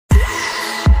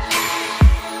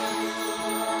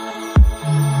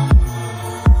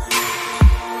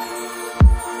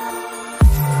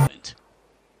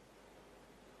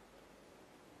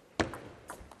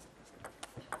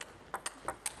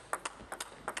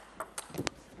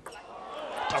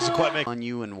Doesn't quite make on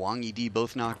you and Wang Yidi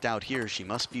both knocked out here. She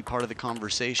must be part of the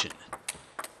conversation.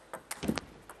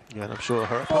 Yeah, and I'm sure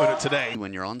her opponent today.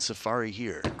 When you're on safari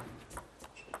here.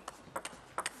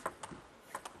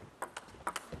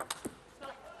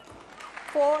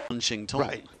 Xingtong.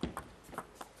 Right.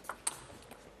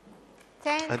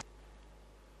 10. And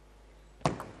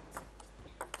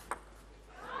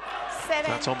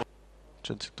 7. that's almost.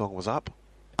 Chen Xingtong was up.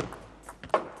 8.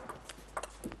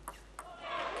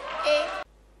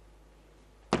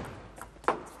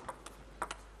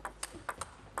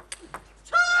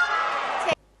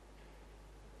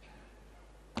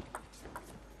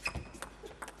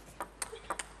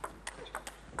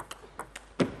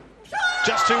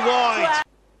 Just too wide.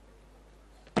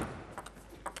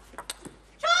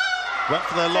 Went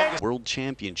for their longest. World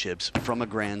Championships from a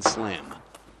Grand Slam.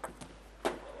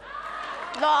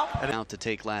 Lock. And out to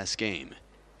take last game,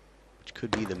 which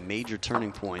could be the major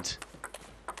turning point.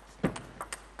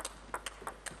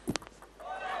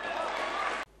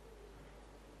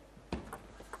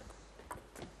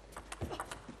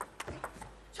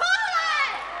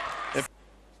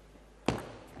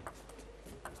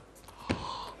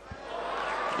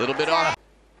 Little bit off.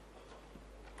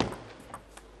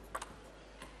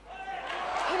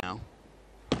 Now.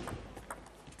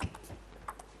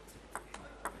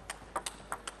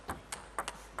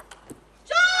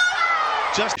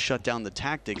 Just shut down the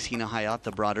tactics Hina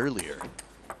Hayata brought earlier.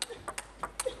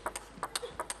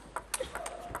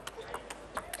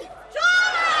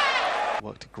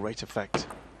 Worked to great effect.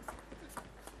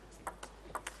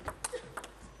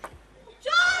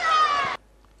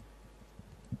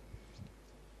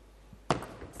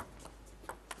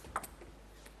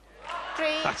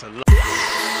 That's a lot.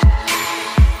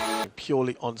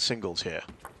 Purely on singles here.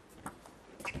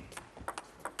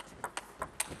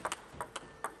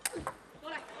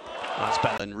 That's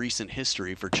better. In recent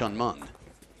history for Chen Meng.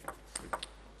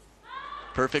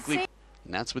 Perfectly,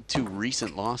 and that's with 2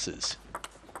 recent losses.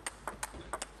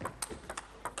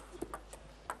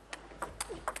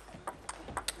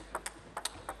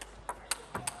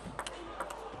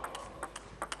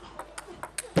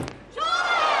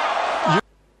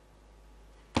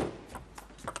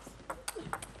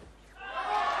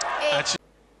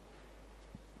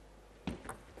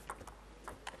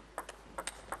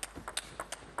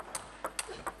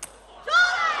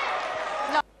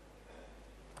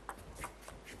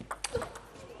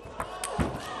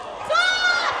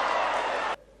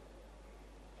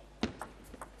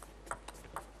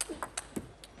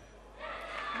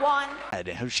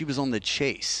 How she was on the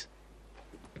chase.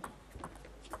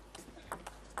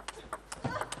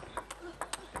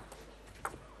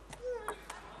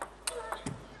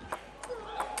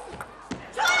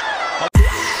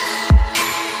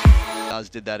 Oz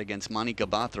did that against Monica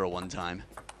Batra one time.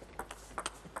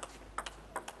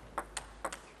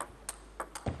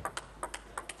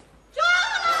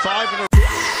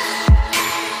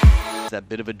 That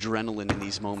bit of adrenaline in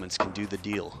these moments can do the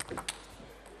deal.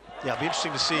 Yeah, it'll be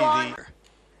interesting to see the.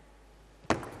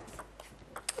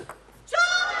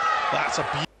 That's a